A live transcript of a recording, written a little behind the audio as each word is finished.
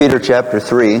Peter chapter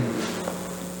 3.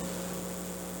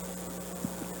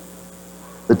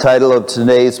 The title of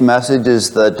today's message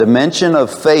is The Dimension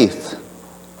of Faith.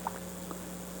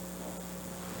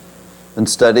 Been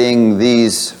studying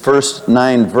these first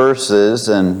 9 verses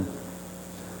and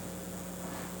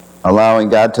allowing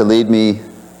God to lead me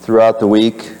throughout the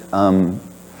week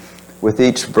with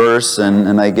each verse,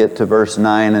 and I get to verse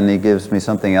 9 and He gives me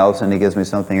something else, and He gives me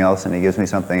something else, and He gives me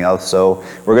something else. So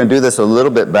we're going to do this a little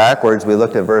bit backwards. We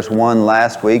looked at verse 1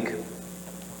 last week.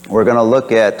 We're going to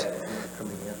look at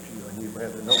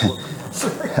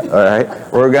all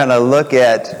right, we're going to look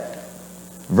at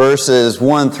verses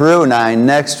 1 through 9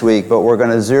 next week, but we're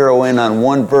going to zero in on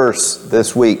one verse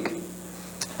this week.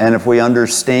 And if we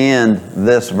understand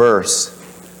this verse,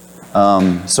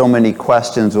 so many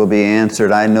questions will be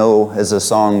answered. I know, as a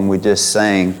song we just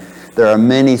sang, there are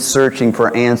many searching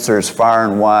for answers far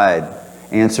and wide,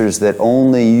 answers that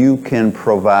only You can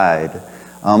provide.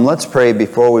 Let's pray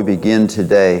before we begin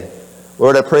today.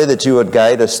 Lord, I pray that You would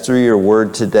guide us through Your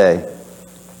word today.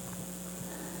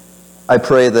 I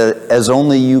pray that as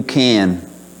only You can,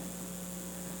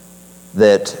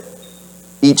 that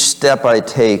each step I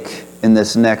take in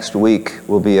this next week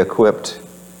will be equipped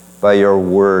by Your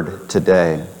word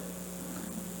today,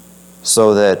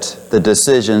 so that the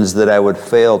decisions that I would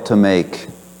fail to make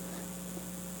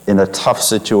in a tough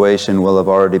situation will have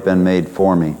already been made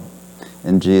for me.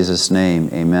 In Jesus' name,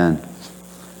 amen.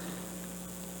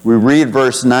 We read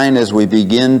verse 9 as we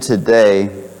begin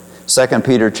today. 2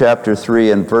 Peter chapter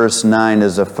 3 and verse 9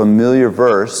 is a familiar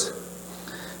verse.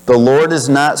 The Lord is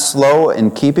not slow in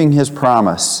keeping His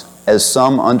promise, as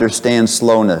some understand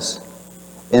slowness.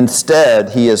 Instead,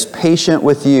 He is patient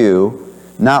with you,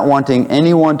 not wanting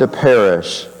anyone to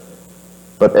perish,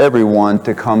 but everyone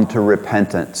to come to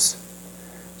repentance.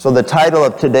 So the title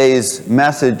of today's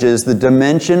message is The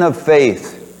Dimension of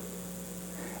Faith.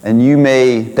 And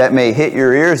that may hit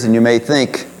your ears and you may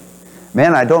think,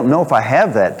 man, I don't know if I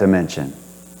have that dimension.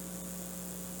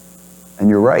 And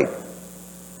you're right.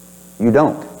 You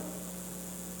don't.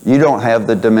 You don't have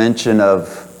the dimension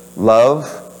of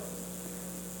love,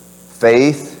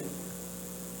 faith,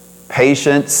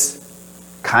 patience,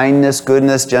 kindness,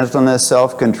 goodness, gentleness,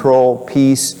 self-control,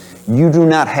 peace. You do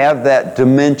not have that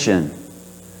dimension,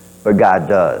 but God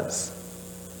does.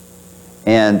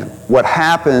 And what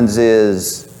happens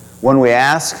is, when we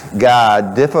ask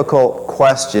God difficult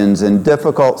questions in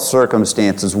difficult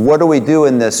circumstances, what do we do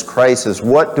in this crisis?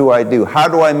 What do I do? How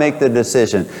do I make the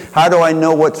decision? How do I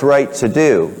know what's right to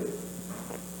do?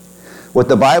 What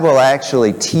the Bible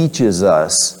actually teaches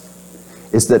us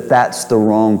is that that's the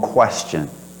wrong question.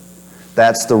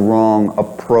 That's the wrong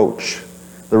approach.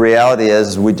 The reality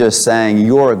is, we just sang,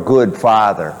 You're a good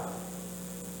Father,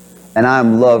 and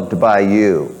I'm loved by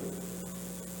You.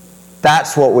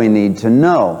 That's what we need to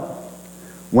know.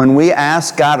 When we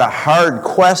ask God a hard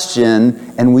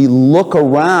question and we look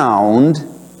around,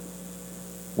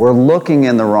 we're looking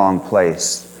in the wrong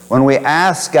place. When we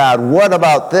ask God, what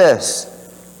about this?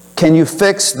 Can You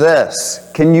fix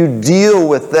this? Can You deal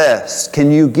with this?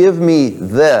 Can You give me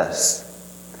this?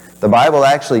 The Bible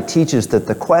actually teaches that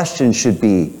the question should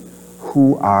be,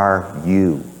 who are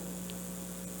You?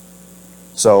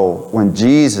 So when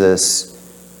Jesus,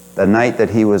 the night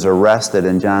that He was arrested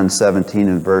in John 17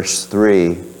 and verse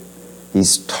 3,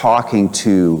 He's talking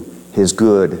to His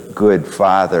good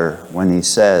Father when He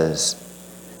says,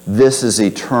 this is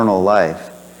eternal life,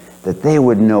 that they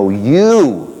would know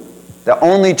You, the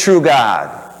only true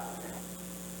God,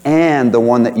 and the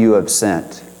one that You have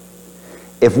sent.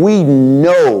 If we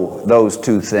know those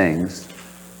two things,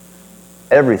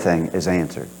 everything is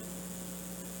answered.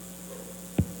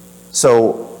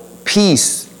 So,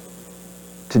 peace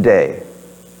today,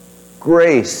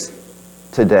 grace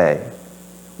today.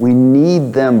 We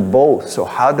need them both. So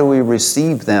how do we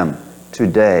receive them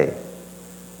today?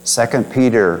 2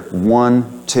 Peter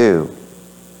 1:2.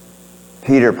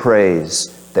 Peter prays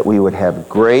that we would have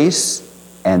grace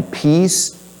and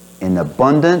peace in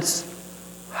abundance.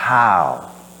 How?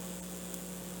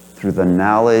 Through the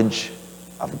knowledge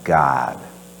of God.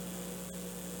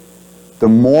 The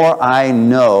more I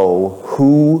know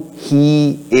who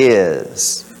He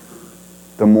is,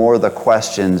 the more the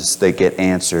questions that get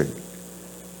answered.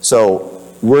 So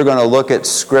we're going to look at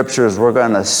scriptures. We're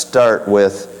going to start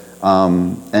with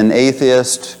an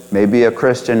atheist, maybe a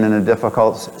Christian in a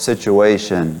difficult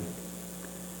situation,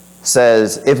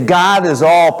 says, if God is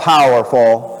all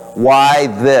powerful, why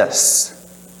this?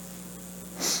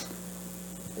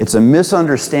 It's a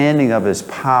misunderstanding of His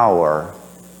power.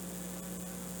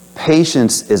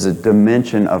 Patience is a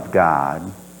dimension of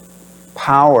God.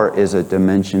 Power is a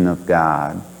dimension of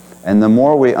God. And the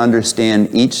more we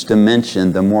understand each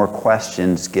dimension, the more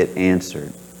questions get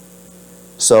answered.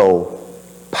 So,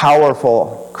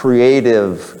 powerful,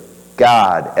 creative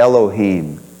God,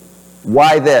 Elohim,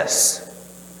 why this?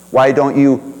 Why don't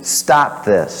you stop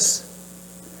this?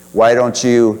 Why don't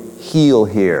you heal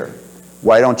here?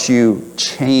 Why don't you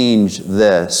change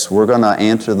this? We're going to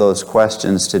answer those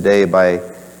questions today by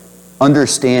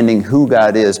understanding who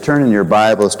God is. Turn in your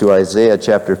Bibles to Isaiah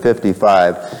chapter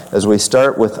 55 as we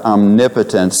start with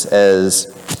omnipotence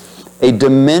as a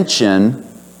dimension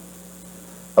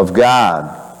of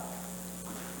God.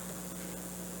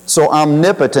 So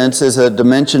omnipotence is a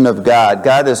dimension of God.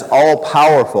 God is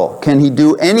all-powerful. Can He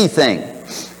do anything?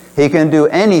 He can do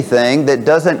anything that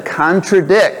doesn't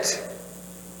contradict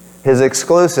His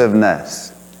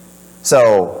exclusiveness.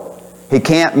 So, He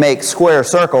can't make square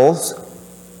circles,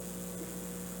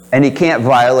 and He can't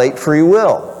violate free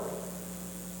will,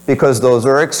 because those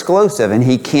are exclusive, and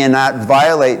He cannot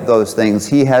violate those things.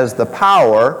 He has the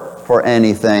power for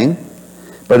anything,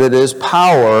 but it is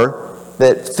power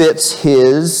that fits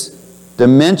His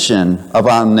dimension of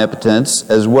omnipotence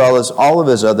as well as all of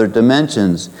His other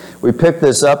dimensions. We pick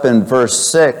this up in verse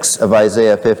 6 of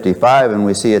Isaiah 55, and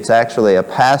we see it's actually a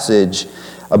passage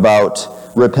about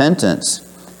repentance.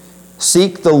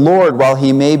 Seek the Lord while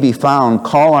He may be found.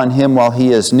 Call on Him while He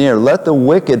is near. Let the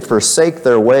wicked forsake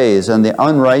their ways and the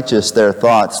unrighteous their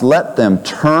thoughts. Let them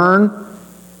turn,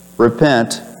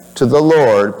 repent to the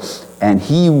Lord, and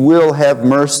He will have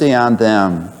mercy on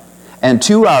them. And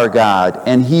to our God,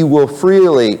 and He will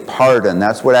freely pardon.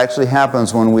 That's what actually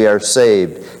happens when we are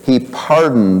saved. He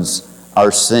pardons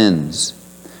our sins.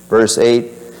 Verse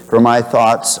 8, for my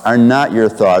thoughts are not your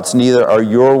thoughts, neither are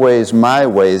your ways my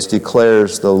ways,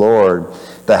 declares the Lord.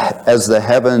 As the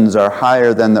heavens are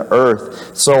higher than the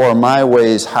earth, so are my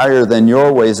ways higher than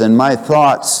your ways, and my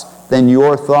thoughts than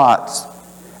your thoughts.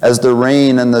 As the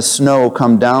rain and the snow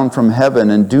come down from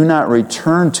heaven, and do not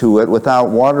return to it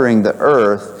without watering the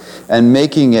earth, and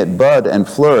making it bud and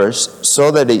flourish,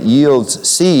 so that it yields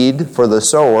seed for the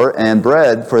sower and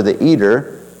bread for the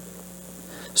eater,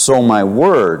 so my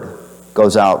word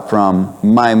goes out from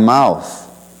my mouth,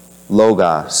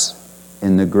 logos,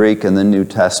 in the Greek and the New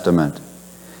Testament.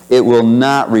 It will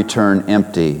not return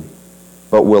empty,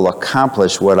 but will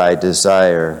accomplish what I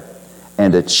desire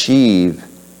and achieve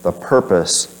the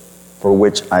purpose for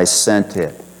which I sent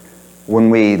it. When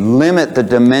we limit the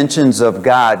dimensions of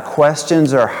God,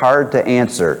 questions are hard to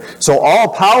answer. So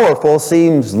all-powerful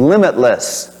seems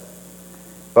limitless.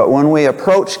 But when we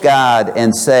approach God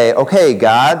and say, okay,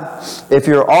 God, if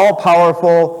you're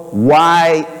all-powerful,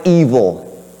 why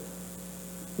evil?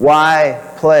 Why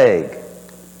plague?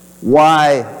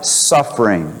 Why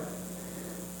suffering?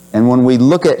 And when we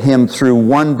look at Him through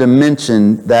one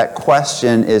dimension, that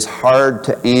question is hard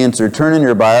to answer. Turn in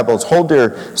your Bibles.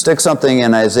 Stick something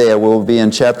in Isaiah. We'll be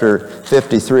in chapter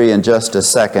 53 in just a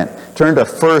second. Turn to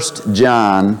 1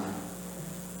 John.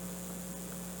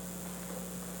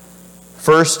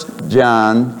 1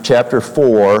 John chapter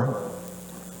 4.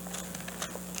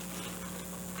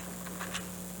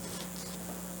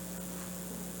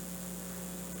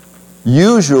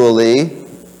 Usually,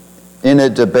 in a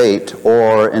debate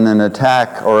or in an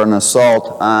attack or an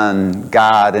assault on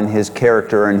God and His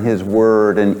character and His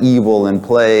word and evil and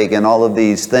plague and all of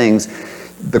these things,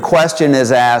 the question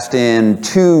is asked in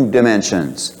two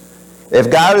dimensions. If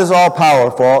God is all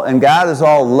powerful and God is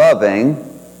all loving,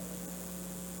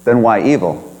 then why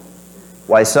evil?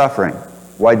 Why suffering?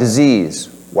 Why disease?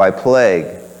 Why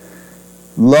plague?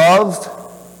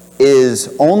 Love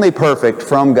is only perfect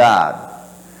from God.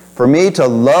 For me to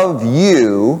love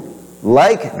you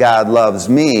like God loves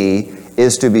me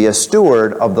is to be a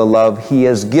steward of the love He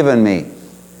has given me.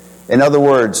 In other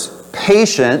words,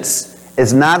 patience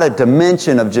is not a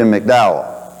dimension of Jim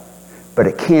McDowell, but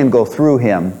it can go through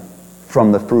him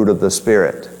from the fruit of the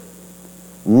Spirit.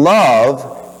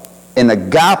 Love, in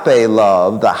agape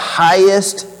love, the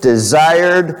highest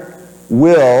desired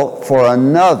will for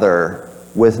another,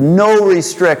 with no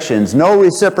restrictions, no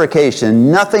reciprocation,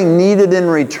 nothing needed in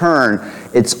return.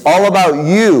 It's all about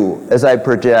you as I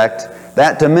project.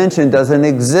 That dimension doesn't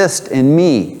exist in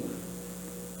me.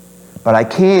 But I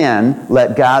can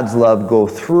let God's love go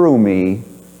through me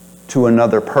to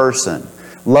another person.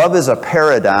 Love is a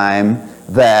paradigm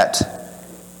that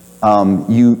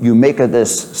you make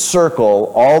this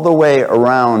circle all the way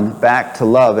around back to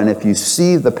love. And if you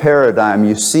see the paradigm,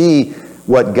 you see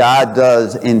what God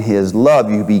does in His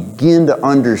love, you begin to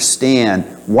understand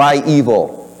why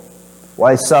evil,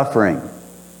 why suffering.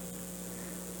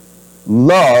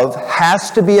 Love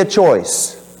has to be a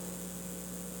choice.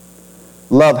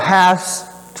 Love has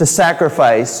to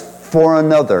sacrifice for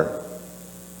another.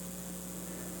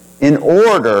 In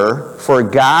order for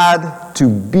God to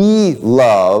be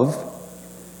love,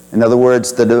 in other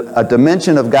words, a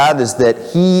dimension of God is that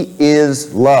He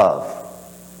is love.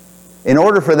 In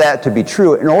order for that to be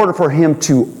true, in order for Him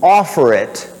to offer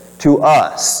it to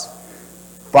us,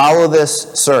 follow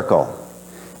this circle.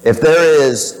 If there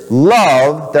is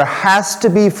love, there has to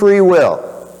be free will.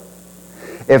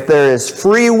 If there is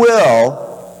free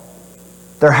will,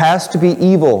 there has to be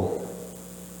evil.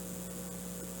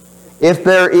 If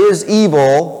there is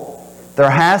evil, there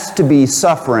has to be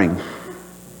suffering.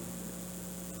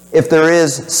 If there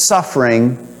is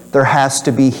suffering, there has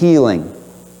to be healing.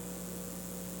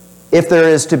 If there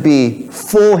is to be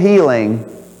full healing,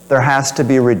 there has to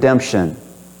be redemption.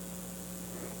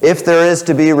 If there is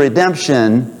to be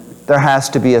redemption, there has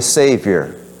to be a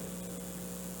Savior.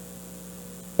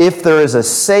 If there is a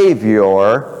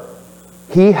Savior,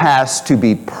 He has to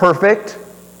be perfect,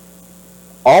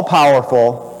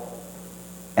 all-powerful,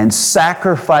 and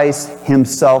sacrifice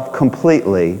Himself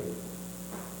completely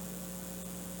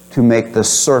to make the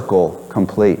circle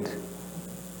complete.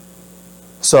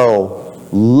 So,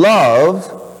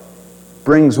 love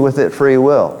brings with it free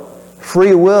will.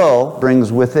 Free will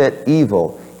brings with it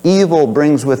evil. Evil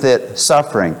brings with it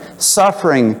suffering.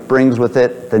 Suffering brings with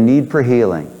it the need for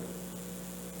healing.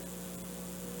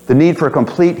 The need for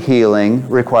complete healing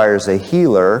requires a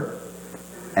healer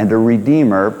and a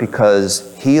redeemer,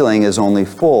 because healing is only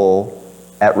full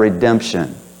at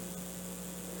redemption.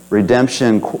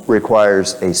 Redemption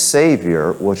requires a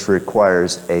Savior, which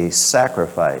requires a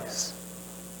sacrifice,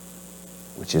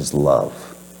 which is love.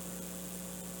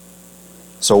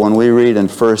 So when we read in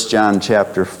 1 John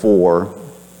chapter 4,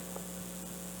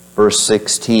 verse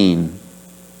 16,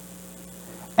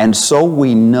 and so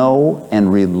we know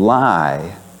and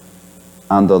rely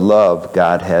on the love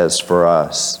God has for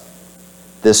us.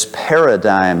 This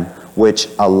paradigm which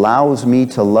allows me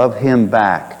to love Him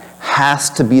back has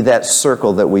to be that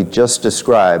circle that we just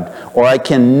described, or I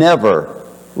can never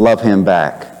love Him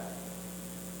back.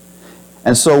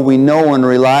 And so we know and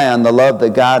rely on the love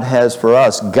that God has for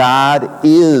us. God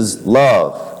is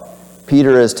love.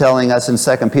 Peter is telling us in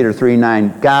 2 Peter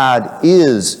 3:9, God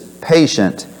is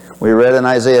patient. We read in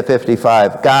Isaiah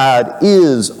 55, God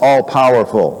is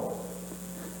all-powerful.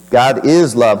 God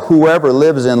is love. Whoever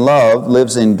lives in love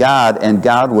lives in God and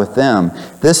God with them.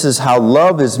 This is how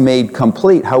love is made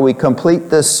complete, how we complete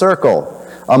this circle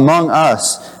among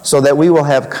us, so that we will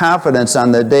have confidence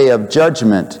on the day of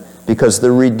judgment, because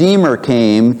the Redeemer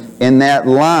came in that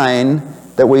line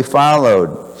that we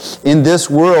followed. In this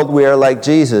world we are like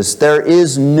Jesus. There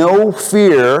is no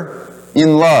fear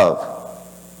in love.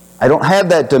 I don't have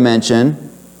that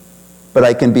dimension, but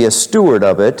I can be a steward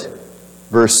of it.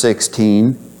 Verse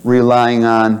 16, relying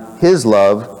on His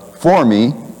love for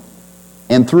me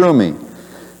and through me.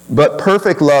 But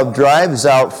perfect love drives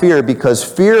out fear, because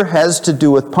fear has to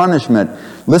do with punishment.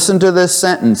 Listen to this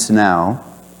sentence now,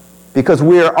 because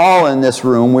we are all in this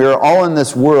room, we are all in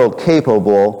this world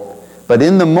capable, but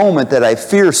in the moment that I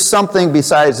fear something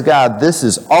besides God, this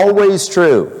is always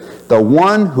true. The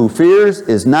one who fears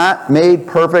is not made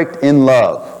perfect in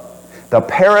love. The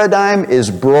paradigm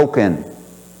is broken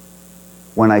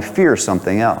when I fear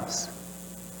something else.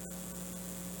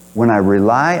 When I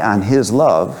rely on His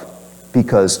love,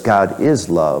 because God is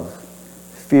love,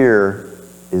 fear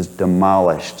is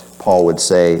demolished, Paul would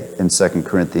say in 2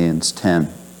 Corinthians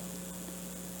 10.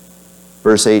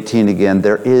 Verse 18 again,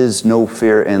 there is no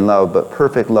fear in love, but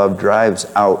perfect love drives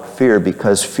out fear,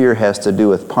 because fear has to do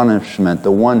with punishment.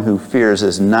 The one who fears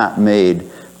is not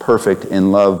made perfect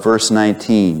in love. Verse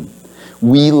 19,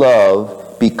 we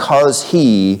love because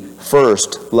He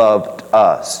first loved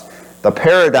us. The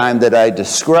paradigm that I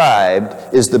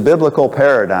described is the biblical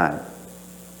paradigm.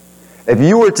 If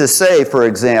you were to say, for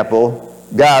example,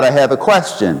 God, I have a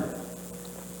question.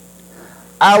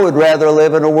 I would rather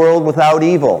live in a world without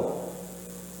evil.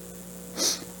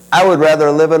 I would rather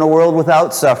live in a world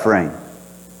without suffering.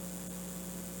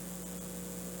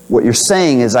 What you're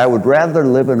saying is, I would rather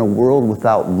live in a world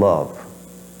without love.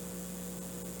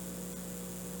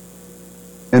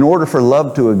 In order for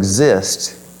love to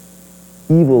exist,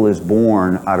 evil is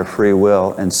born out of free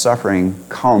will, and suffering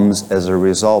comes as a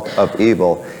result of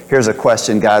evil. Here's a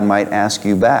question God might ask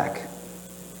you back.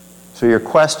 So your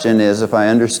question is, if I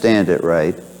understand it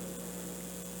right,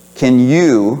 can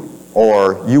you,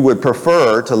 or you would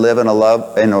prefer to live in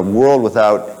a world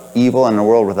without evil and a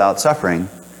world without suffering?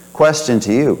 Question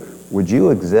to you, would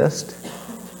you exist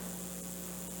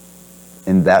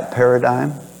in that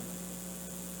paradigm?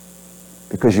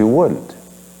 Because you wouldn't.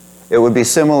 It would be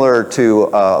similar to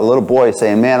a little boy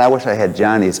saying, man, I wish I had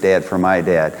Johnny's dad for my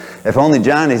dad. If only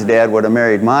Johnny's dad would have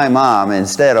married my mom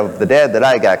instead of the dad that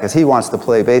I got, because he wants to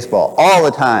play baseball all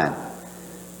the time.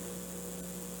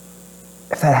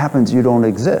 If that happens, you don't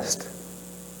exist.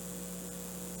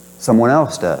 Someone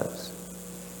else does.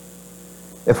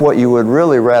 If what you would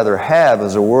really rather have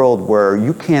is a world where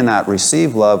you cannot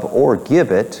receive love or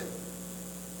give it,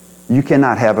 you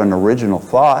cannot have an original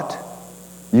thought,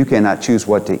 you cannot choose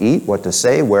what to eat, what to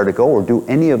say, where to go, or do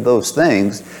any of those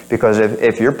things, because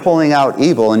if you're pulling out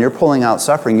evil and you're pulling out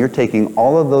suffering, you're taking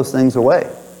all of those things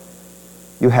away.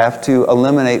 You have to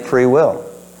eliminate free will.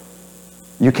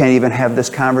 You can't even have this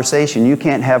conversation. You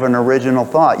can't have an original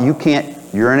thought.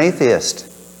 You're an atheist.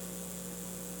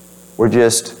 We're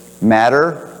just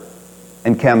matter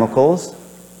and chemicals,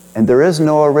 and there is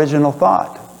no original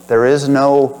thought. There is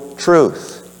no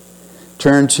truth.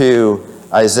 Turn to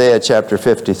Isaiah chapter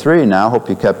 53 now. Hope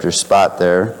you kept your spot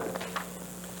there.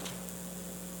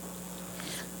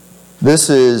 This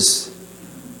is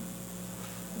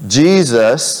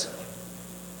Jesus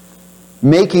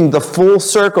making the full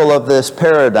circle of this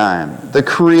paradigm. The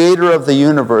creator of the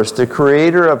universe, the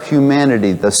creator of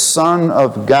humanity, the Son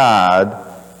of God,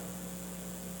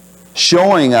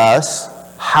 showing us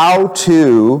how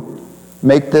to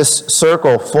make this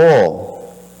circle full.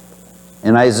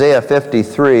 In Isaiah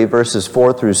 53, verses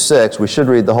 4 through 6, we should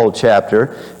read the whole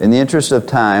chapter. In the interest of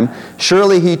time,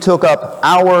 surely he took up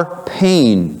our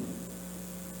pain,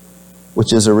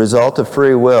 which is a result of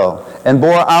free will, and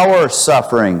bore our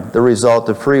suffering, the result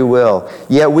of free will.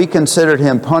 Yet we considered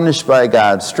him punished by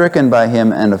God, stricken by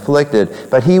him, and afflicted.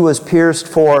 But he was pierced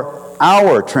for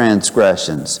our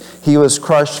transgressions. He was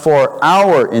crushed for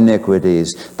our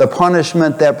iniquities. The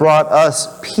punishment that brought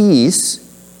us peace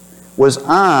was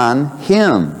on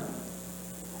him,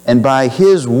 and by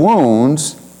his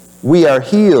wounds we are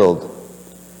healed.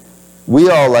 We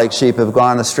all like sheep have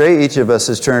gone astray. Each of us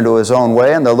has turned to his own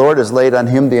way, and the Lord has laid on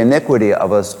him the iniquity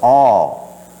of us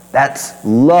all. That's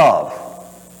love.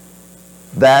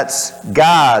 That's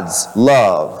God's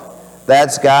love.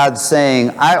 That's God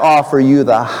saying, I offer you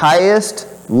the highest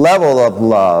level of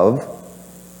love,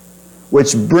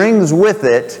 which brings with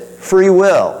it free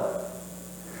will,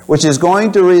 which is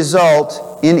going to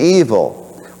result in evil,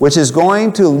 which is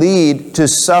going to lead to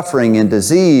suffering and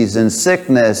disease and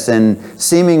sickness and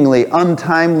seemingly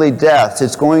untimely deaths.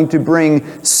 It's going to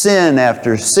bring sin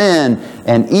after sin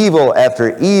and evil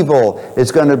after evil.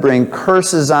 It's going to bring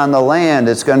curses on the land.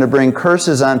 It's going to bring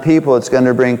curses on people. It's going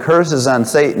to bring curses on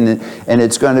Satan. And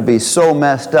it's going to be so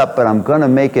messed up, but I'm going to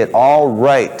make it all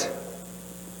right.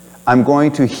 I'm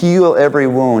going to heal every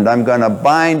wound. I'm going to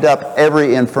bind up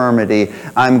every infirmity.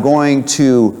 I'm going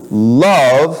to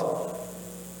love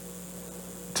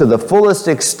to the fullest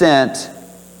extent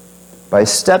by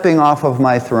stepping off of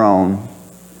my throne,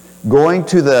 going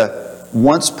to the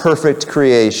once perfect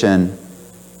creation,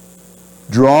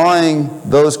 drawing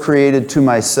those created to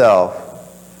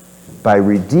myself by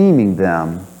redeeming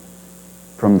them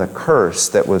from the curse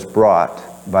that was brought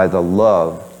by the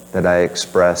love that I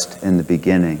expressed in the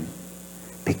beginning.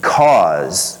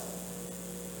 Because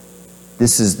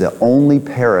this is the only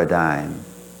paradigm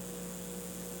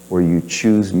where you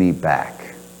choose me back.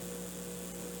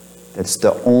 That's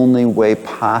the only way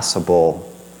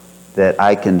possible that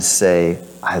I can say,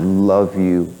 I love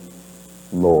you,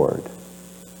 Lord.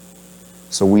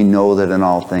 So we know that in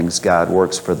all things God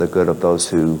works for the good of those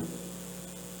who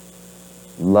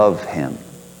love him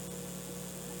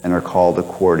and are called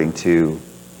according to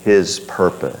his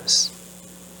purpose.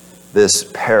 This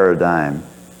paradigm,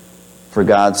 for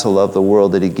God so loved the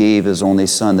world that he gave his only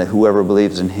Son, that whoever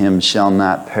believes in him shall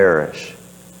not perish.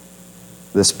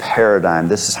 This paradigm,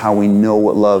 this is how we know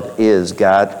what love is.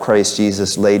 God, Christ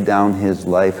Jesus, laid down his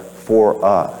life for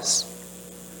us.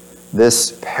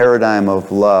 This paradigm of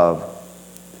love,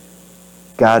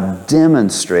 God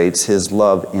demonstrates his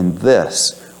love in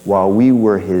this. While we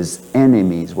were his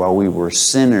enemies, while we were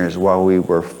sinners, while we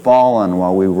were fallen,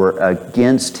 while we were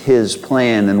against his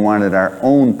plan and wanted our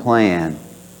own plan,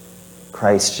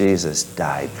 Christ Jesus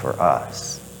died for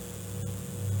us.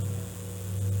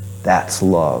 That's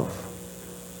love.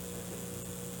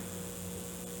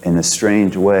 In a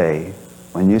strange way,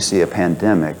 when you see a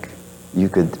pandemic, you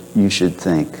should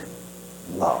think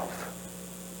love.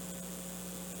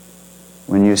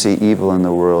 When you see evil in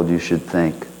the world, you should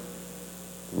think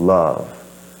love.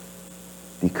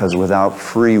 Because without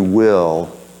free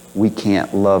will, we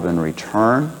can't love in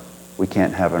return. We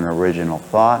can't have an original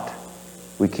thought.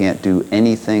 We can't do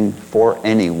anything for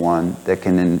anyone that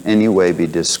can in any way be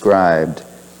described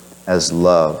as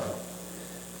love.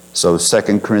 So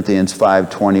 2 Corinthians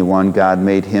 5:21, God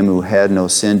made him who had no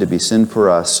sin to be sin for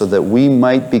us, so that we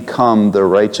might become the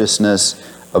righteousness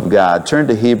of God. Turn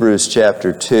to Hebrews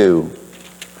chapter 2.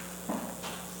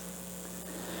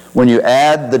 When you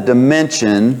add the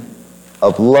dimension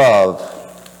of love,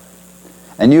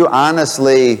 and you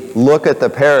honestly look at the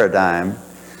paradigm,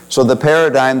 so the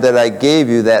paradigm that I gave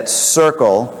you, that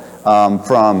circle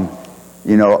from,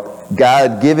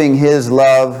 God giving His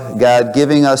love, God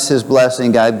giving us His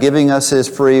blessing, God giving us His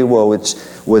free will, which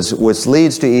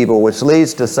leads to evil, which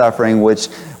leads to suffering, which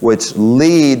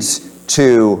leads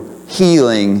to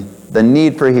healing, the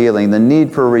need for healing, the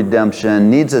need for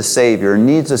redemption, needs a Savior,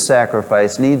 needs a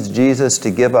sacrifice, needs Jesus to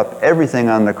give up everything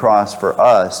on the cross for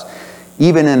us.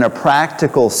 Even in a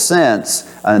practical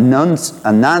sense, a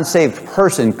non-saved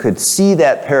person could see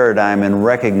that paradigm and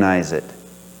recognize it.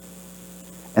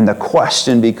 And the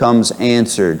question becomes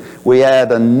answered. We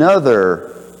add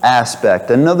another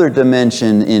aspect, another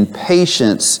dimension in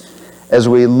patience as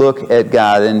we look at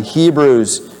God. In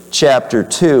Hebrews chapter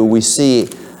 2, we see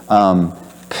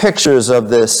pictures of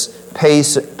this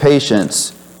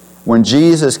patience. When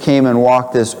Jesus came and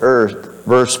walked this earth,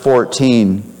 verse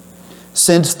 14,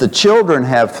 since the children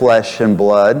have flesh and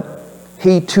blood,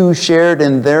 He too shared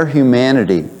in their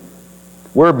humanity.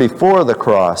 We're before the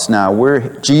cross now.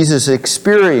 We're Jesus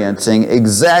experiencing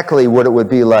exactly what it would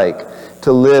be like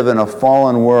to live in a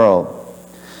fallen world.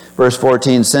 Verse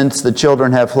 14, since the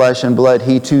children have flesh and blood,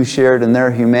 He too shared in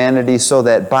their humanity, so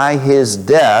that by His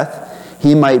death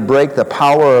He might break the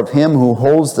power of him who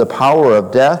holds the power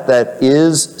of death, that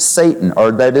is Satan,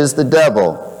 or that is the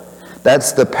devil.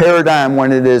 That's the paradigm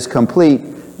when it is complete,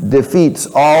 defeats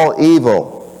all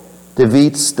evil,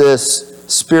 defeats this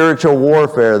spiritual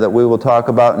warfare that we will talk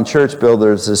about in Church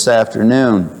Builders this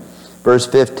afternoon. Verse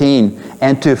 15,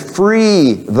 and to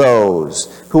free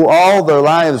those who all their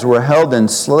lives were held in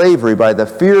slavery by the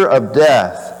fear of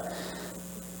death.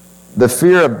 The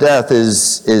fear of death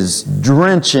is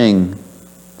drenching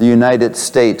the United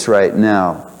States right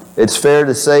now. It's fair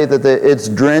to say that it's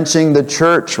drenching the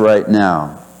church right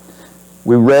now.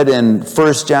 We read in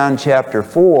 1 John chapter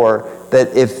 4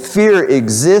 that if fear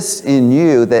exists in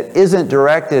you that isn't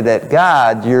directed at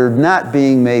God, you're not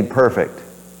being made perfect.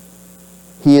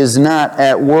 He is not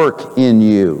at work in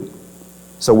you.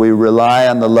 So we rely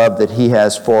on the love that He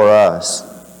has for us.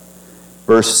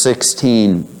 Verse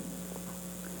 16,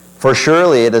 for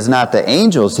surely it is not the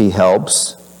angels He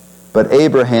helps, but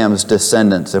Abraham's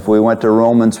descendants. If we went to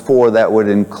Romans 4, that would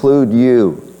include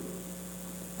you.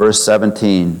 Verse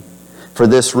 17, for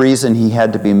this reason He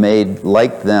had to be made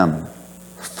like them,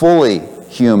 fully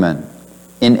human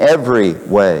in every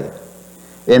way,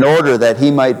 in order that He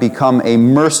might become a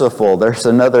merciful, there's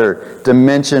another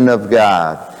dimension of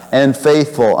God, and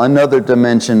faithful, another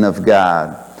dimension of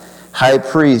God, high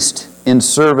priest in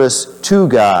service to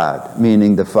God,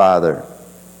 meaning the Father,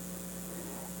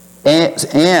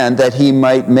 and that He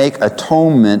might make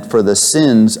atonement for the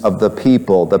sins of the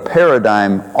people. The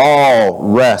paradigm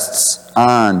all rests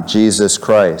on Jesus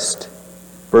Christ.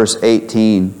 Verse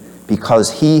 18,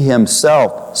 because He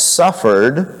Himself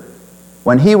suffered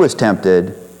when He was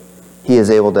tempted, He is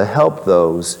able to help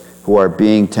those who are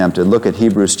being tempted. Look at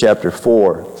Hebrews chapter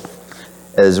 4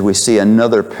 as we see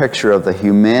another picture of the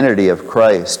humanity of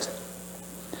Christ.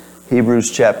 Hebrews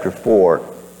chapter 4.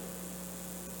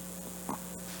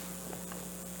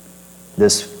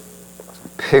 This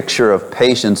picture of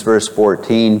patience, verse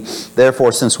 14.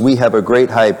 Therefore, since we have a great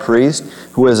high priest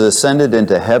who has ascended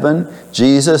into heaven,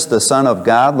 Jesus, the Son of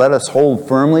God, let us hold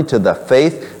firmly to the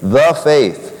faith,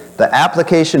 the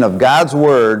application of God's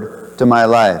word to my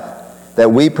life,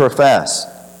 that we profess.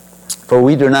 For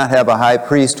we do not have a high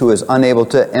priest who is unable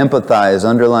to empathize,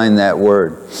 underline that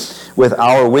word, with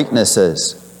our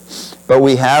weaknesses. But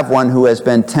we have one who has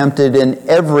been tempted in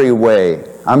every way.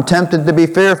 I'm tempted to be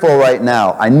fearful right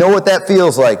now. I know what that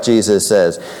feels like, Jesus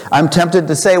says. I'm tempted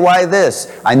to say, why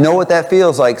this? I know what that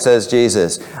feels like, says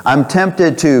Jesus. I'm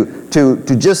tempted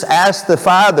to just ask the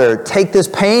Father, take this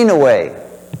pain away.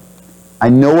 I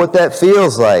know what that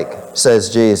feels like,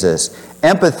 says Jesus.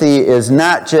 Empathy is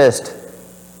not just,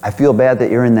 I feel bad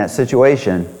that you're in that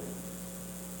situation.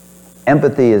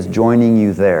 Empathy is joining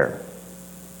you there.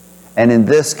 And in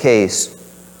this case,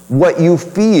 what you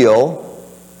feel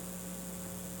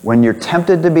when you're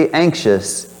tempted to be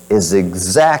anxious is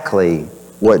exactly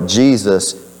what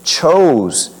Jesus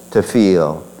chose to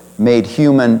feel, made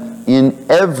human in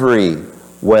every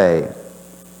way.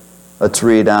 Let's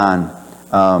read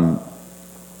on.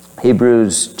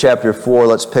 Hebrews chapter 4,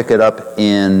 let's pick it up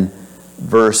in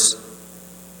verse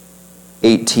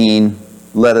 18.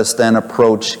 Let us then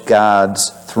approach God's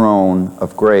throne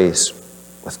of grace.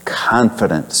 with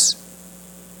confidence,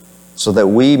 so that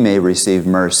we may receive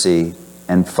mercy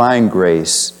and find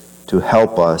grace to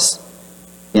help us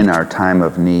in our time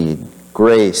of need.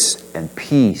 Grace and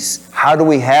peace. How do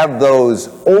we have those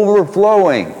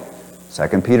overflowing?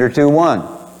 2 Peter 2:1.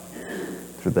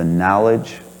 Through the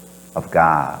knowledge of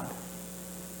God.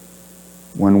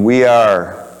 When we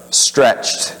are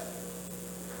stretched,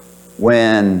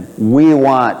 when we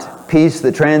want peace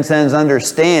that transcends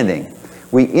understanding,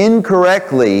 we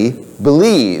incorrectly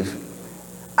believe,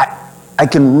 I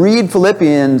can read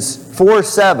Philippians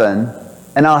 4:7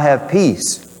 and I'll have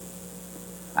peace.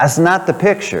 That's not the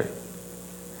picture.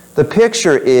 The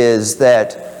picture is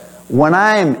that when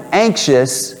I'm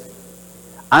anxious,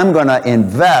 I'm going to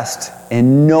invest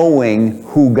in knowing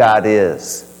who God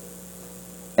is.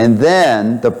 And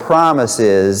then the promise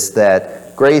is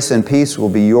that grace and peace will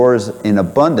be yours in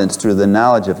abundance through the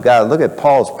knowledge of God. Look at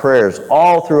Paul's prayers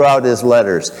all throughout his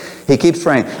letters. He keeps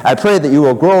praying, I pray that you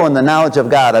will grow in the knowledge of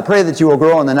God. I pray that you will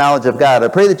grow in the knowledge of God. I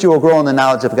pray that you will grow in the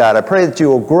knowledge of God. I pray that you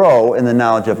will grow in the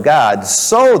knowledge of God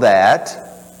so that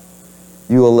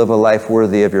you will live a life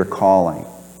worthy of your calling.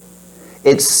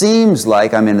 It seems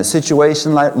like I'm in a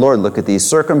situation like, Lord, look at these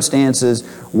circumstances.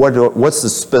 What's the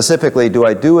specifically do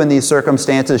I do in these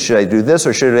circumstances? Should I do this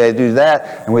or should I do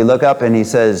that? And we look up and he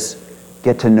says,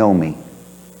 get to know me.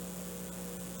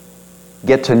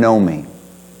 Get to know me.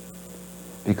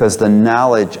 Because the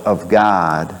knowledge of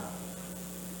God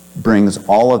brings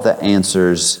all of the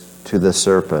answers to the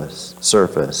surface.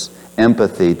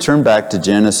 Empathy. Turn back to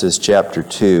Genesis chapter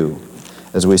 2.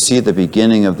 As we see the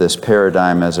beginning of this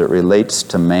paradigm as it relates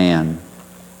to man.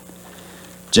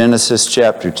 Genesis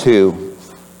chapter 2.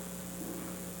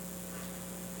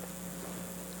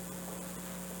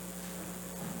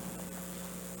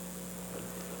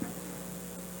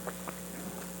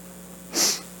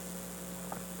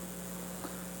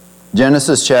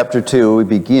 Genesis chapter 2, we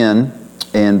begin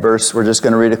in we're just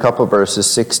going to read a couple verses,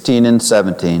 16 and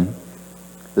 17.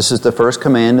 This is the first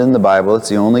command in the Bible. It's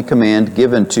the only command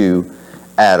given to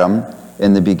Adam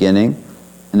in the beginning,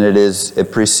 and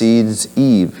it precedes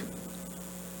Eve.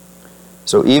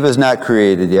 So Eve is not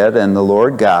created yet, and the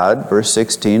Lord God, verse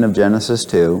 16 of Genesis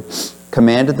 2,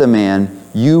 commanded the man,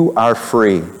 you are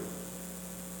free,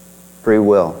 free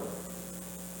will,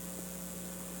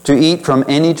 to eat from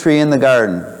any tree in the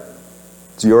garden.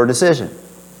 It's your decision.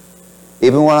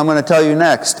 Even what I'm going to tell you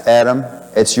next, Adam,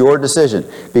 it's your decision.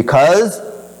 Because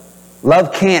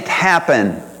love can't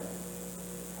happen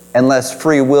unless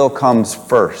free will comes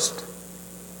first.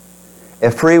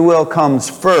 If free will comes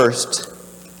first,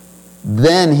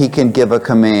 then he can give a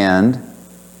command.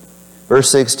 Verse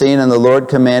 16, and the Lord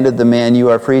commanded the man, you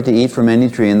are free to eat from any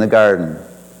tree in the garden.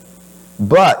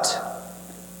 But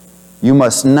you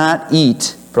must not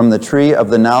eat from the tree of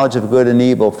the knowledge of good and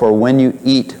evil, for when you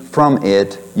eat from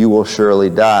it, you will surely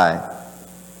die.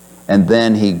 And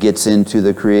then he gets into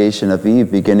the creation of Eve,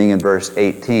 beginning in verse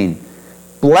 18.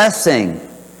 Blessing.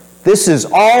 This is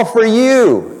all for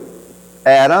you,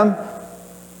 Adam.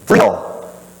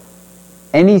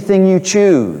 Anything you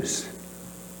choose.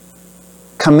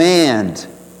 Command.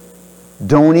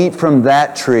 Don't eat from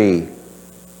that tree.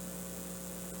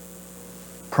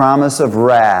 Promise of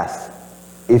wrath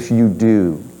if you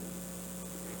do.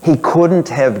 He couldn't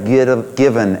have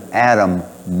given Adam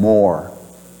more.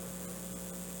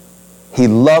 He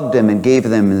loved him and gave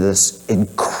them this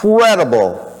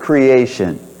incredible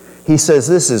creation. He says,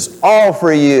 this is all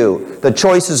for you. The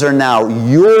choices are now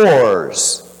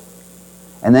yours.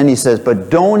 And then he says, but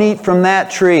don't eat from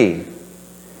that tree.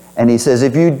 And he says,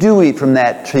 if you do eat from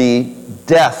that tree,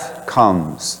 death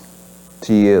comes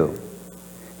to you.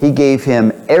 He gave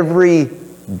him every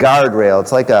guardrail.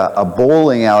 It's like a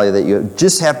bowling alley that you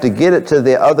just have to get it to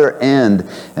the other end.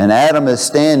 And Adam is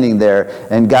standing there.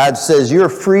 And God says, you're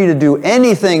free to do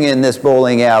anything in this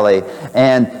bowling alley.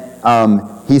 And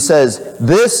he says,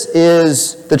 this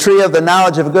is the tree of the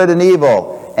knowledge of good and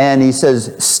evil. And he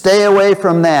says, stay away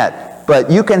from that.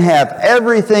 But you can have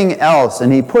everything else.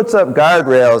 And he puts up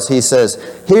guardrails. He says,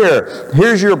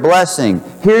 here's your blessing.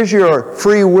 Here's your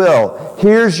free will.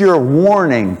 Here's your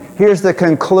warning. Here's the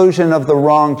conclusion of the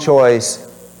wrong choice.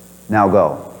 Now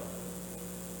go.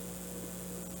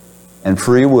 And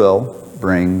free will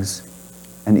brings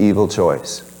an evil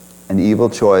choice. An evil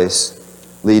choice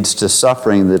leads to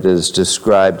suffering that is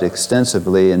described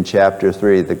extensively in chapter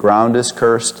 3. The ground is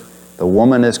cursed. The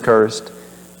woman is cursed.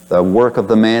 The work of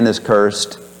the man is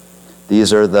cursed.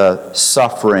 These are the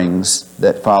sufferings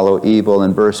that follow evil.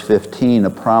 In verse 15, a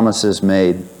promise is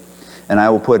made. And I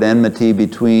will put enmity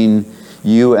between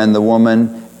you and the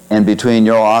woman, and between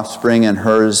your offspring and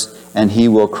hers, and he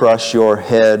will crush your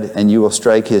head, and you will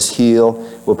strike his heel.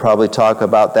 We'll probably talk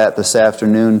about that this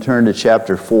afternoon. Turn to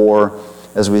chapter 4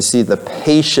 as we see the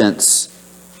patience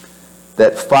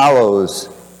that follows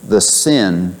the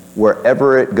sin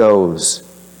wherever it goes.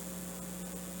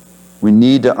 We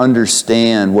need to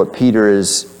understand what Peter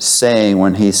is saying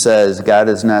when he says God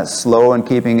is not slow in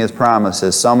keeping his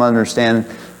promises. Some understand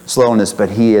slowness,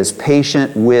 but he is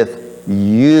patient with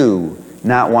you,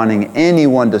 not wanting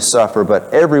anyone to suffer,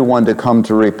 but everyone to come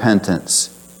to repentance.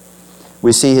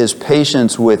 We see his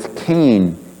patience with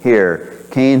Cain here.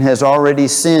 Cain has already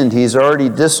sinned. He's already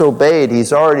disobeyed.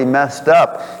 He's already messed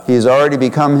up. He's already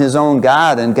become his own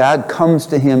God. And God comes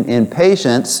to him in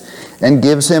patience and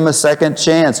gives him a second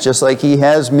chance, just like he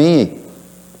has me.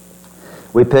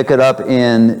 We pick it up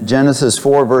in Genesis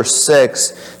 4, verse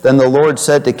 6. Then the Lord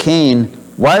said to Cain,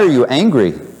 "Why are you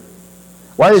angry?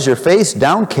 Why is your face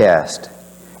downcast?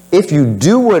 If you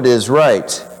do what is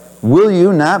right, will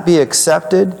you not be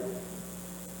accepted?"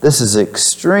 This is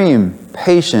extreme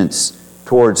patience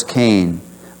towards Cain.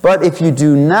 "But if you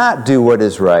do not do what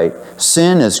is right,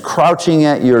 sin is crouching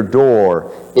at your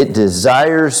door. It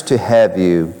desires to have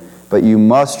you, but you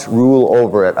must rule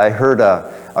over it." I heard a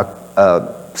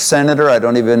senator, I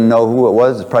don't even know who it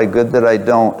was, it's probably good that I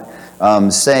don't,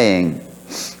 saying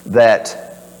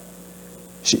that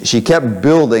she kept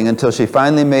building until she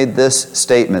finally made this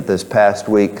statement this past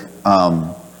week.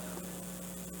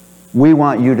 "We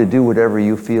want you to do whatever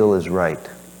you feel is right.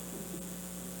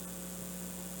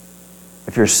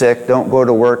 If you're sick, don't go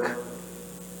to work.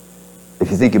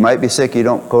 If you think you might be sick, you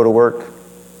don't go to work.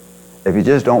 If you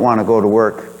just don't want to go to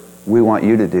work, we want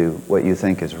you to do what you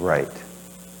think is right."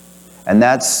 And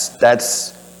that's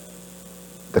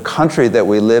the country that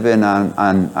we live in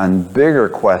on bigger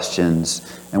questions,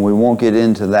 and we won't get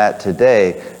into that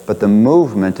today. But the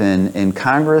movement in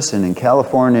Congress and in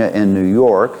California and New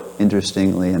York,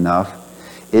 interestingly enough,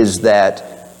 is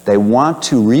that they want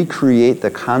to recreate the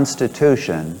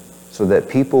Constitution so that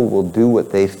people will do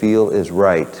what they feel is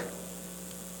right.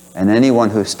 And anyone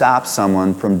who stops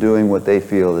someone from doing what they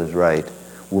feel is right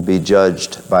will be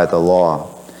judged by the law.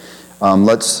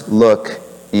 Let's look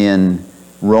in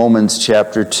Romans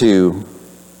chapter 2.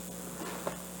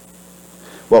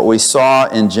 What we saw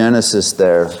in Genesis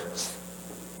there.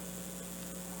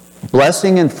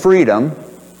 Blessing and freedom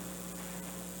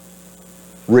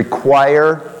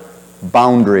require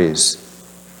boundaries.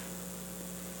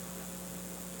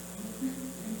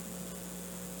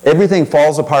 Everything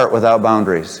falls apart without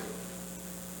boundaries.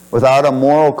 Without a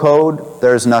moral code,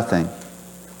 there's nothing.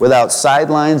 Without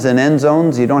sidelines and end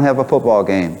zones, you don't have a football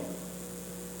game.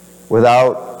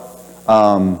 Without,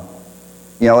 in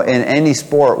any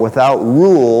sport, without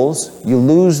rules, you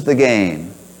lose the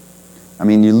game. I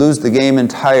mean, you lose the game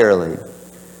entirely.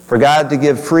 For God to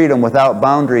give freedom without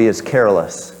boundary is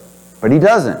careless. But He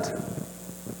doesn't.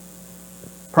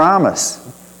 Promise.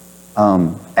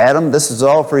 Adam, this is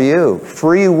all for you.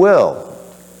 Free will.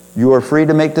 You are free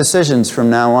to make decisions from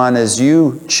now on as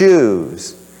you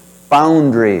choose.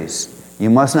 Boundaries. You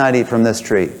must not eat from this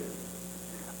tree.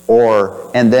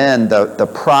 And then the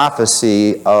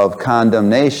prophecy of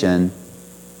condemnation,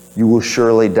 you will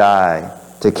surely die.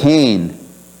 To Cain,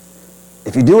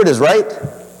 if you do what is right,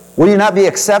 will you not be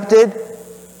accepted?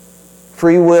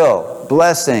 Free will,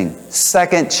 blessing,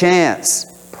 second chance,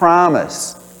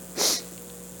 promise.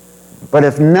 But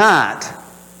if not,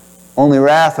 only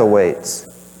wrath awaits.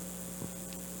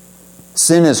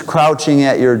 Sin is crouching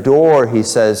at your door, he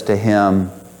says to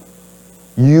him.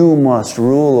 You must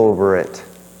rule over it.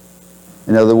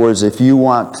 In other words, if you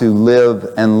want to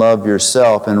live and love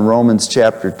yourself, in Romans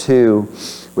chapter 2,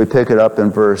 we pick it up in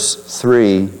verse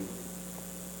 3.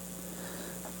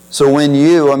 So when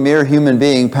you, a mere human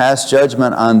being, pass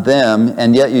judgment on them,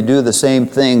 and yet you do the same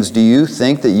things, do you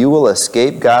think that you will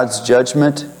escape God's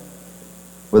judgment?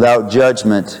 Without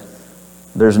judgment,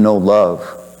 there's no love.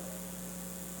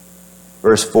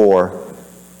 Verse 4.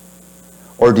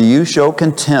 Or do you show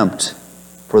contempt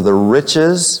for the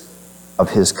riches of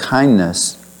His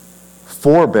kindness,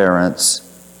 forbearance,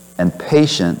 and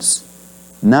patience,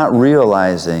 not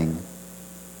realizing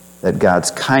that God's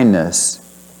kindness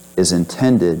is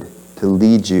intended to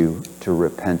lead you to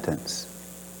repentance?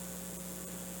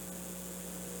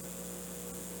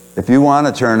 If you want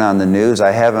to turn on the news,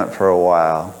 I haven't for a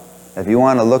while. If you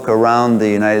want to look around the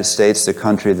United States, the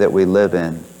country that we live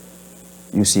in,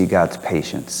 you see God's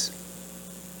patience.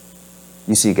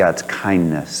 You see God's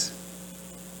kindness.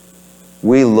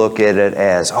 We look at it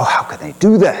as, oh, how can they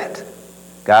do that?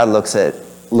 God looks at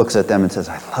them and says,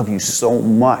 I love you so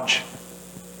much.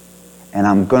 and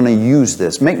I'm going to use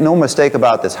this. Make no mistake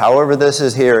about this. However this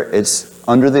is here, it's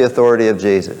under the authority of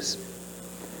Jesus.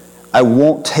 I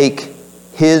won't take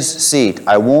his seat.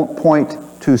 I won't point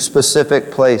to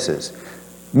specific places.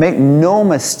 Make no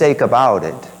mistake about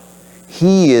it.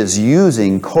 He is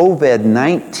using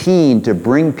COVID-19 to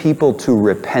bring people to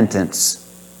repentance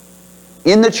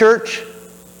in the church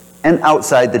and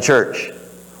outside the church.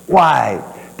 Why?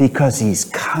 Because he's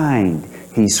kind,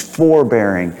 he's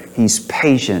forbearing, he's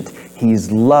patient,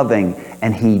 he's loving,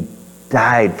 and he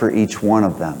died for each one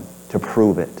of them to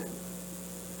prove it.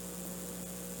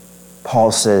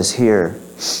 Paul says here,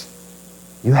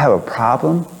 you have a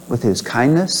problem with his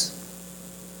kindness,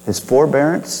 his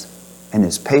forbearance, and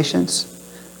his patience?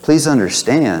 Please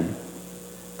understand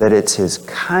that it's his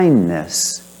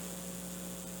kindness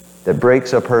that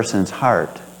breaks a person's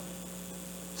heart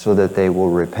so that they will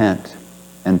repent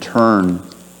and turn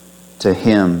to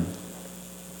him.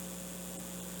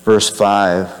 Verse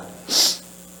 5,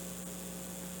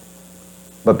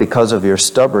 but because of your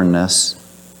stubbornness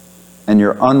and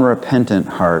your unrepentant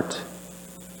heart,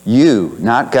 you,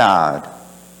 not God,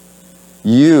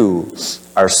 you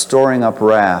are storing up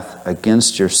wrath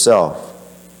against yourself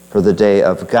for the day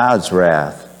of God's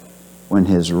wrath, when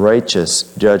his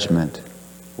righteous judgment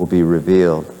will be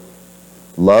revealed.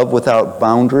 Love without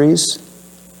boundaries,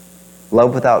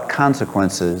 love without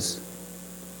consequences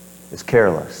is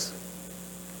careless.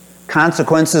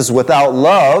 Consequences without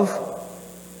love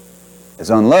is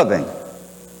unloving.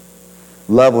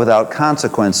 Love without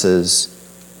consequences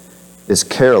is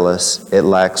careless. It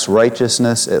lacks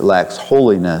righteousness, it lacks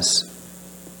holiness,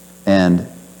 and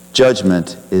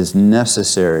judgment is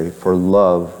necessary for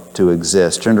love to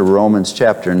exist. Turn to Romans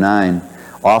chapter 9,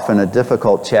 often a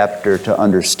difficult chapter to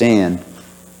understand.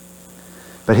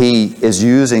 But he is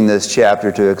using this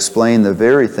chapter to explain the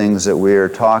very things that we are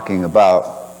talking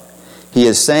about. He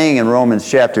is saying in Romans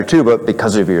chapter 2, but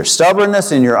because of your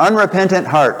stubbornness and your unrepentant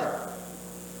heart,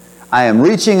 I am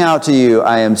reaching out to you.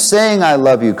 I am saying I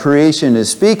love you. Creation is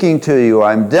speaking to you.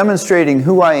 I'm demonstrating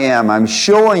who I am. I'm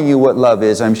showing you what love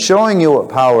is. I'm showing you what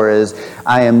power is.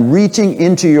 I am reaching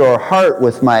into your heart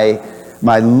with my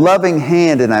loving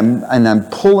hand, and I'm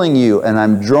pulling you, and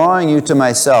I'm drawing you to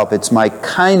myself. It's my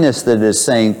kindness that is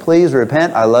saying, please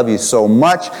repent. I love you so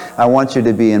much. I want you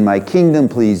to be in my kingdom.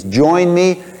 Please join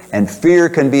me, and fear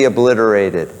can be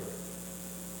obliterated.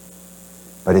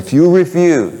 But if you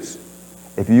refuse,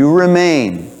 if you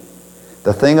remain,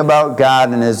 the thing about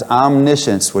God and his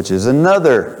omniscience, which is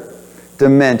another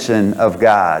dimension of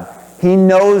God, he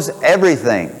knows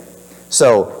everything.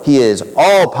 So he is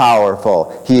all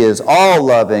powerful, he is all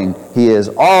loving, he is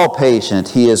all patient,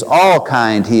 he is all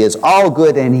kind, he is all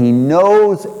good, and he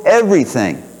knows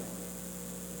everything.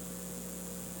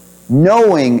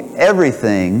 Knowing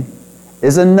everything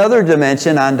is another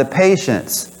dimension onto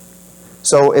patience.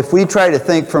 So if we try to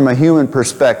think from a human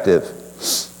perspective,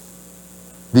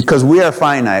 because we are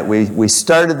finite, we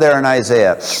started there in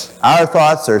Isaiah. Our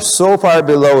thoughts are so far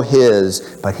below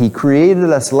his, but he created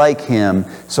us like him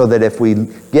so that if we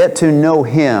get to know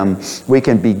him, we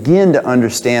can begin to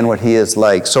understand what he is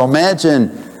like. So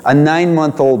imagine a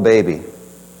 9-month-old baby.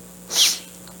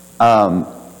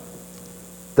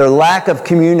 Their lack of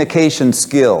communication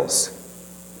skills,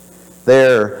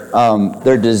 their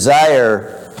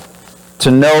desire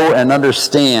to know and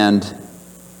understand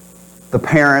the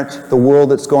parent, the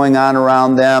world that's going on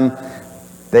around them.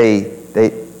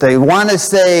 They want to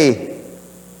say,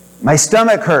 my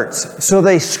stomach hurts, so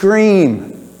they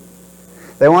scream.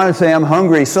 They want to say, I'm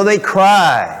hungry, so they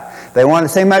cry. They want to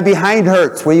say, my behind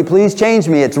hurts, will you please change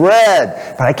me? It's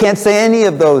red. But I can't say any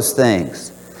of those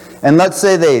things. And let's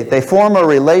say they form a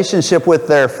relationship with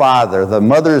their father. The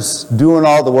mother's doing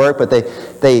all the work, but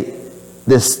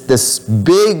this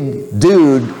big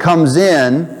dude comes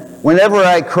in whenever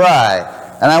I cry,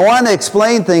 and I want to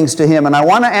explain things to him, and I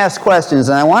want to ask questions,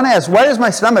 and I want to ask, why does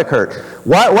my stomach hurt?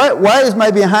 Why is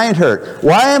my behind hurt?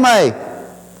 Why am I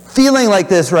feeling like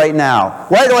this right now?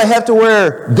 Why do I have to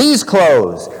wear these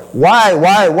clothes? Why?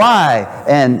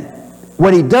 And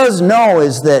what he does know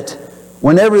is that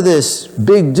whenever this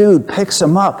big dude picks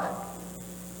him up,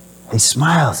 he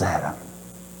smiles at him,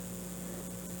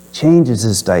 changes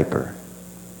his diaper,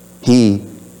 he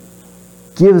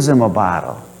gives him a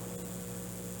bottle.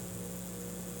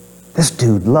 This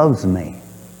dude loves me.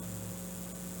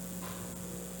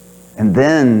 And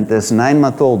then this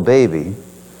 9-month-old baby,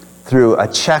 through a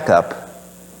checkup,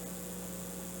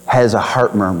 has a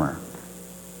heart murmur.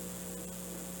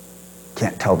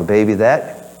 Can't tell the baby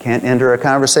that. Can't enter a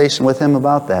conversation with him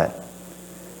about that.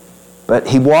 But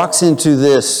he walks into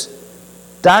this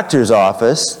doctor's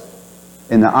office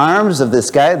in the arms of this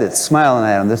guy that's smiling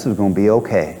at him. This is going to be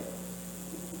okay.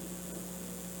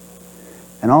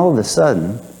 And all of a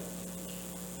sudden,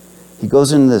 he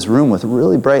goes into this room with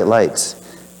really bright lights,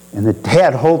 and the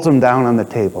dad holds him down on the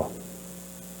table.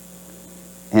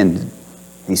 And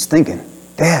he's thinking,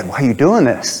 Dad, why are you doing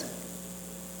this?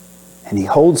 And he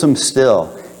holds him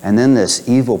still, and then this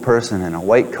evil person in a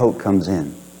white coat comes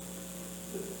in,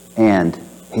 and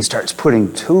he starts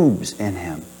putting tubes in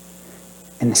him.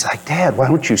 And he's like, Dad, why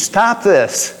don't you stop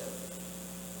this?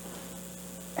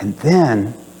 And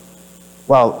then,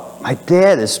 while my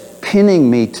dad is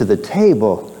pinning me to the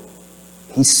table,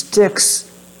 he sticks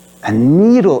a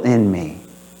needle in me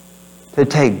to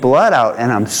take blood out,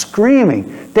 and I'm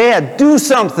screaming, Dad, do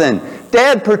something.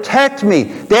 Dad, protect me.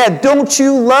 Dad, don't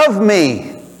you love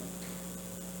me?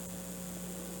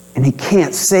 And he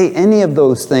can't say any of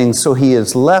those things, so he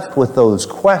is left with those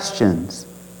questions.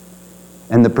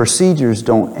 And the procedures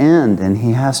don't end, and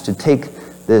he has to take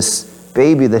this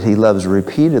baby that he loves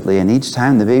repeatedly, and each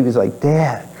time the baby's like,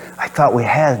 Dad, I thought we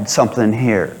had something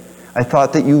here. I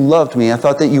thought that you loved me. I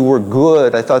thought that you were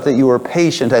good. I thought that you were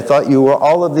patient. I thought you were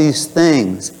all of these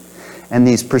things. And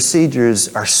these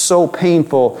procedures are so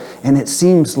painful, and it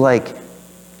seems like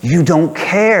you don't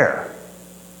care.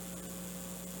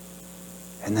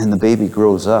 And then the baby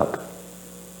grows up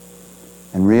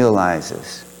and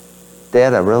realizes,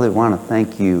 Dad, I really want to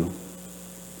thank you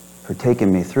for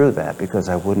taking me through that, because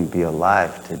I wouldn't be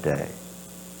alive today.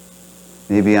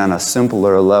 Maybe on a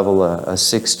simpler level, a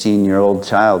 16-year-old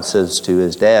child says to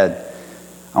his dad,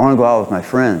 I want to go out with my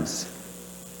friends.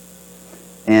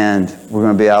 And we're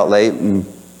going to be out late, and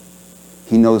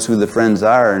he knows who the friends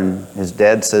are, and his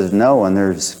dad says no, and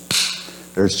there's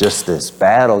just this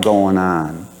battle going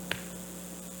on.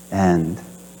 And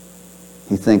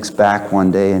he thinks back one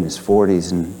day in his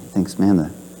 40s, and thinks, man, the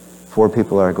 4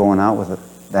 people are going out with it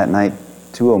that night,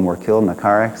 2 of them were killed in a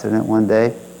car accident one day.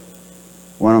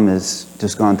 One of them has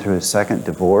just gone through his 2nd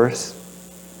divorce,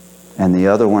 and the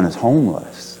other one is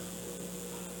homeless.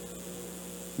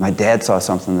 My dad saw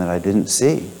something that I didn't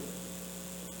see.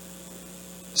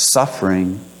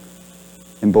 Suffering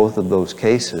in both of those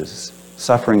cases.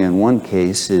 Suffering in one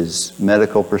case is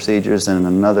medical procedures, and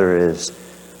another is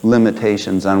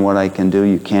limitations on what I can do.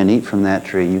 You can't eat from that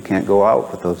tree. You can't go out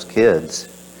with those kids.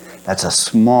 That's a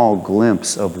small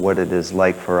glimpse of what it is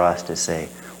like for us to say,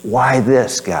 why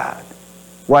this, God?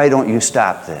 Why don't you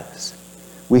stop this?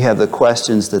 We have the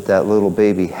questions that little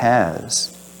baby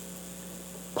has.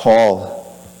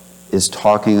 Paul is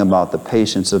talking about the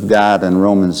patience of God in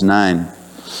Romans 9.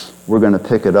 We're going to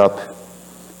pick it up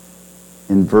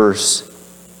in verse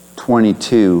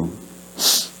 22.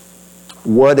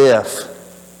 What if?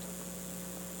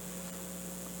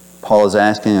 Paul is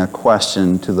asking a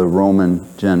question to the Roman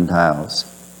Gentiles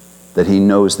that he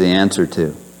knows the answer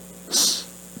to.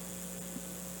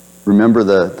 Remember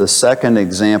the second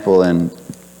example in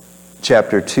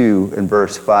chapter 2 and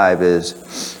verse 5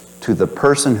 is to the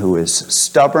person who is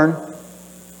stubborn,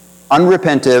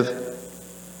 unrepentive.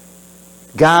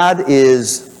 God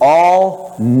is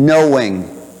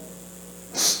all-knowing.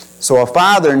 So a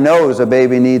father knows a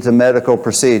baby needs a medical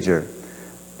procedure.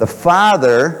 The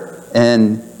Father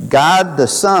and God the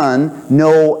Son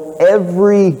know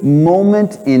every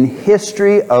moment in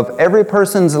history of every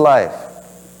person's life.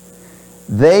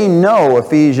 They know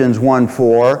Ephesians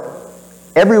 1:4,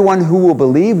 everyone who will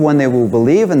believe when they will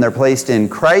believe, and they're placed in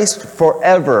Christ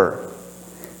forever.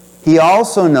 He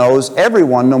also knows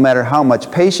everyone, no matter how much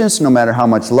patience, no matter how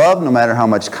much love, no matter how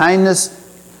much kindness,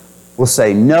 will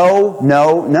say no,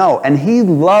 no, no. And He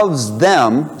loves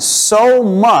them so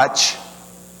much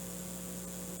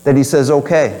that He says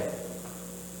okay.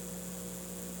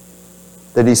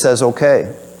 That He says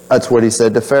okay. That's what He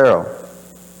said to Pharaoh.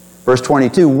 Verse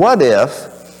 22, what if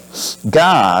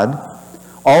God,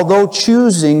 although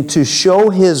choosing to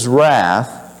show His wrath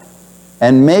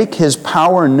and make His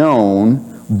power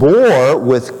known, bore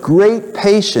with great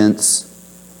patience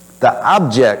the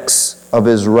objects of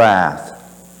His wrath,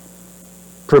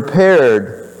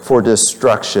 prepared for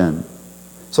destruction?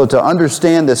 So to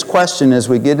understand this question as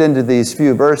we get into these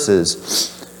few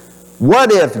verses,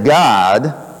 what if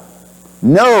God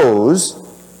knows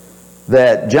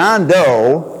that John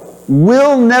Doe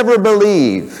will never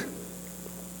believe,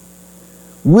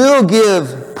 will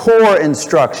give poor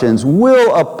instructions,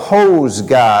 will oppose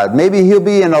God? Maybe he'll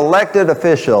be an elected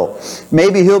official.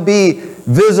 Maybe he'll be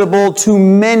visible to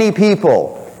many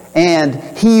people. And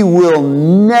he will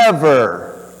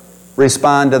never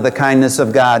respond to the kindness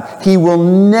of God. He will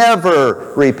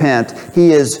never repent.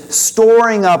 He is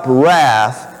storing up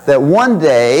wrath that one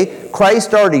day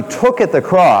Christ already took at the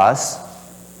cross.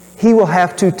 he will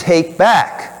have to take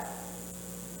back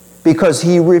because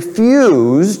he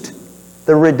refused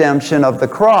the redemption of the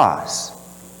cross.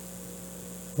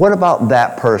 What about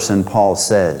that person, Paul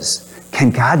says?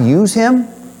 Can God use him?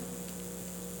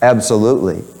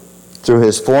 Absolutely, through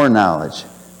his foreknowledge.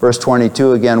 Verse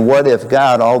 22 again, what if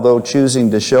God, although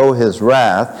choosing to show his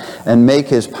wrath and make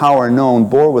his power known,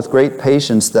 bore with great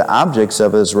patience the objects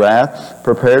of his wrath,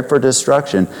 prepared for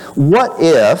destruction? What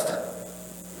if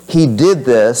he did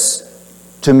this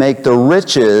to make the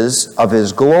riches of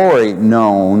his glory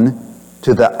known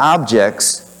to the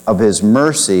objects of his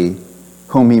mercy,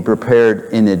 whom he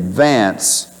prepared in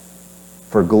advance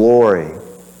for glory,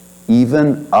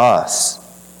 even us,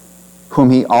 whom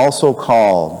he also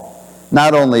called,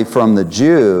 not only from the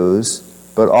Jews,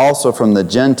 but also from the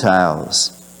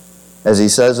Gentiles. As he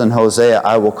says in Hosea,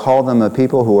 I will call them a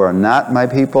people who are not my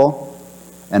people,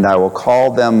 and I will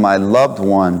call them my loved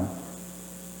one.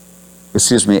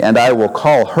 And I will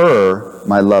call her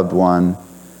my loved one,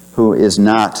 who is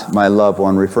not my loved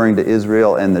one, referring to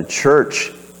Israel and the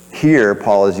church. Here,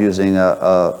 Paul is using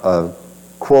a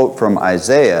quote from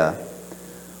Isaiah.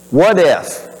 What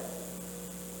if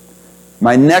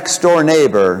my next door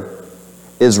neighbor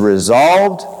is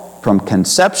resolved from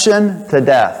conception to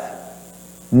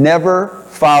death? Never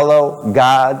follow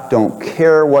God, don't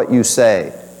care what you say.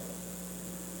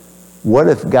 What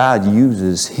if God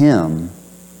uses him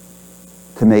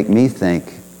to make me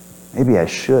think, maybe I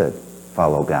should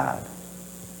follow God?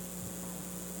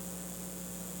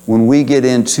 When we get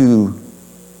into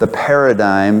the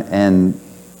paradigm and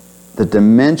the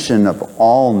dimension of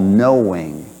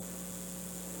all-knowing,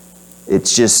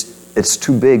 it's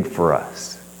too big for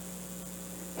us.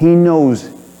 He knows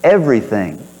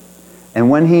everything. And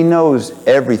when he knows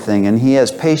everything, and he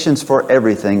has patience for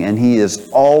everything, and he is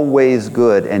always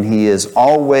good, and he is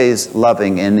always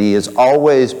loving, and he is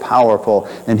always powerful,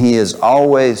 and he is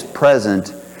always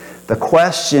present, the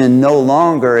question no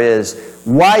longer is,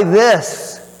 why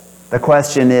this? The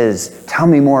question is, tell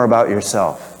me more about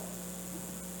yourself.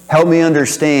 Help me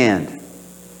understand.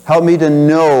 Help me to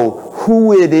know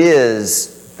who it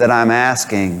is that I'm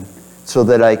asking so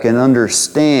that I can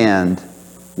understand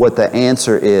what the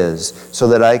answer is, so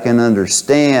that I can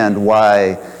understand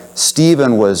why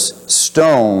Stephen was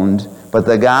stoned, but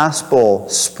the gospel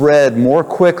spread more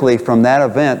quickly from that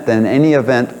event than any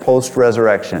event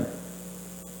post-resurrection.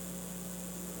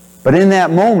 But in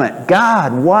that moment,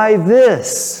 God, why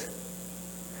this?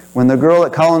 When the girl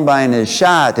at Columbine is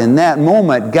shot, in that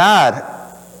moment, God,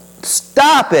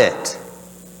 stop it.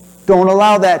 Don't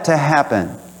allow that to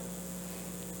happen.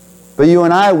 But you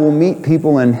and I will meet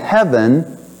people in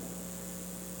heaven,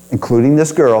 including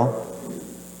this girl,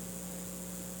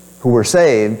 who were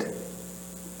saved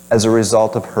as a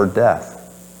result of her death.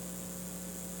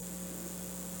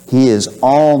 He is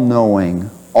all-knowing,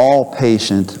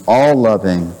 all-patient,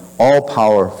 all-loving,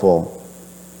 all-powerful.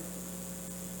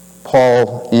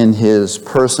 Paul, in his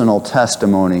personal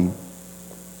testimony,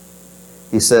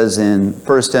 he says in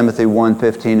 1 Timothy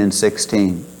 1:15 and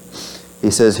 16,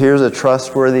 he says, here's a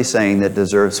trustworthy saying that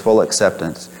deserves full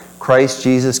acceptance. Christ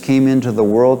Jesus came into the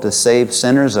world to save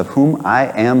sinners, of whom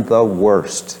I am the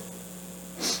worst.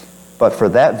 But for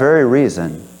that very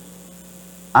reason,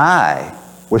 I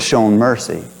was shown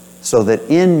mercy, so that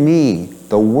in me,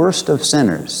 the worst of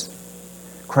sinners,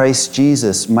 Christ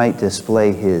Jesus might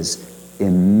display his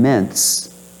immense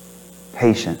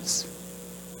patience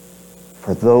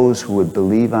for those who would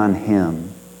believe on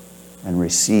him and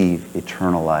receive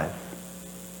eternal life.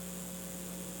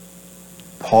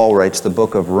 Paul writes the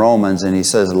book of Romans, and he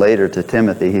says later to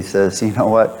Timothy, he says, you know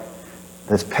what?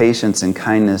 This patience and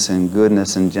kindness and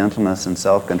goodness and gentleness and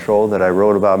self-control that I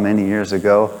wrote about many years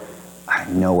ago, I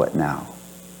know it now.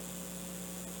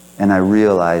 And I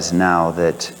realize now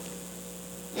that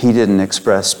he didn't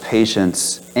express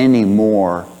patience any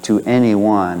more to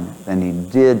anyone than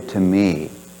he did to me.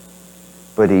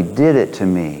 But he did it to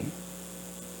me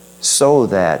so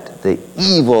that the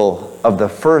evil of the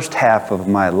first half of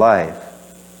my life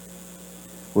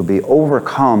would be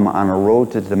overcome on a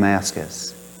road to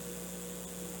Damascus.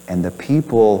 And the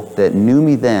people that knew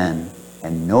me then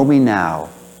and know me now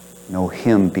know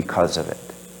him because of it.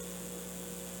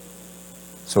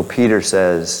 So Peter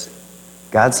says,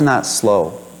 God's not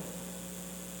slow.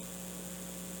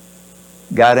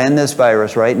 God, end this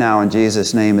virus right now in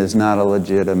Jesus' name is not a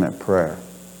legitimate prayer.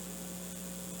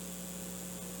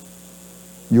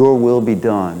 Your will be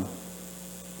done.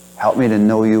 Help me to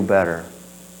know you better.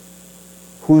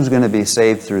 Who's going to be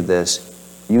saved through this?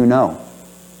 You know.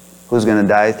 Who's going to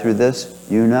die through this?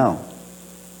 You know.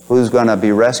 Who's going to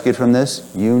be rescued from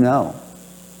this? You know.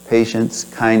 Patience,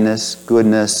 kindness,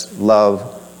 goodness,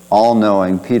 love,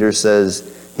 all-knowing. Peter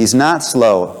says he's not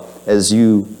slow as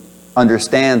you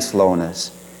understand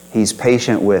slowness. He's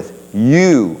patient with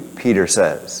you, Peter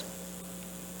says,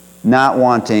 not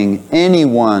wanting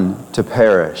anyone to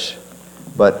perish,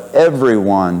 but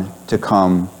everyone to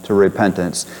come to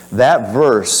repentance. That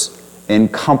verse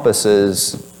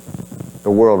encompasses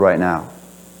the world right now.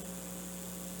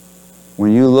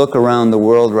 When you look around the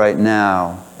world right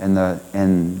now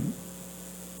and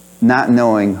not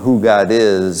knowing who God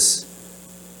is,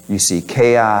 you see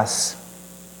chaos,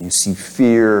 you see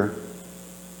fear,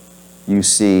 you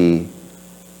see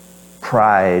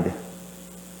pride,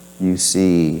 you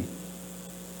see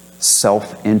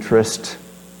self-interest.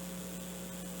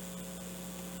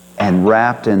 And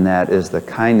wrapped in that is the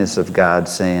kindness of God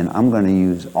saying, I'm going to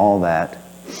use all that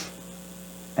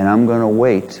and I'm going to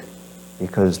wait,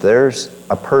 because there's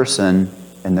a person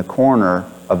in the corner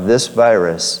of this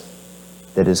virus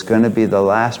that is going to be the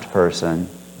last person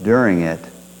during it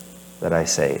that I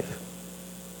save.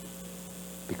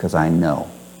 Because I know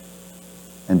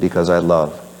and because I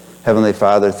love. Heavenly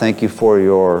Father, thank you for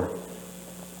your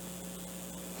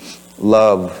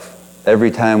love. Every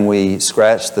time we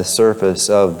scratch the surface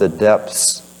of the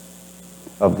depths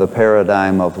of the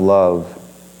paradigm of love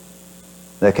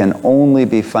that can only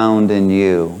be found in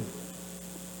you,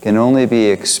 can only be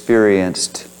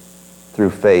experienced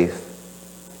through faith,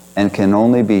 and can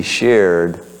only be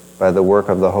shared by the work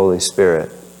of the Holy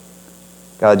Spirit.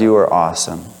 God, you are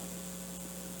awesome.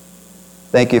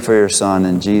 Thank you for your Son.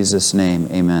 In Jesus' name,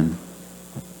 amen.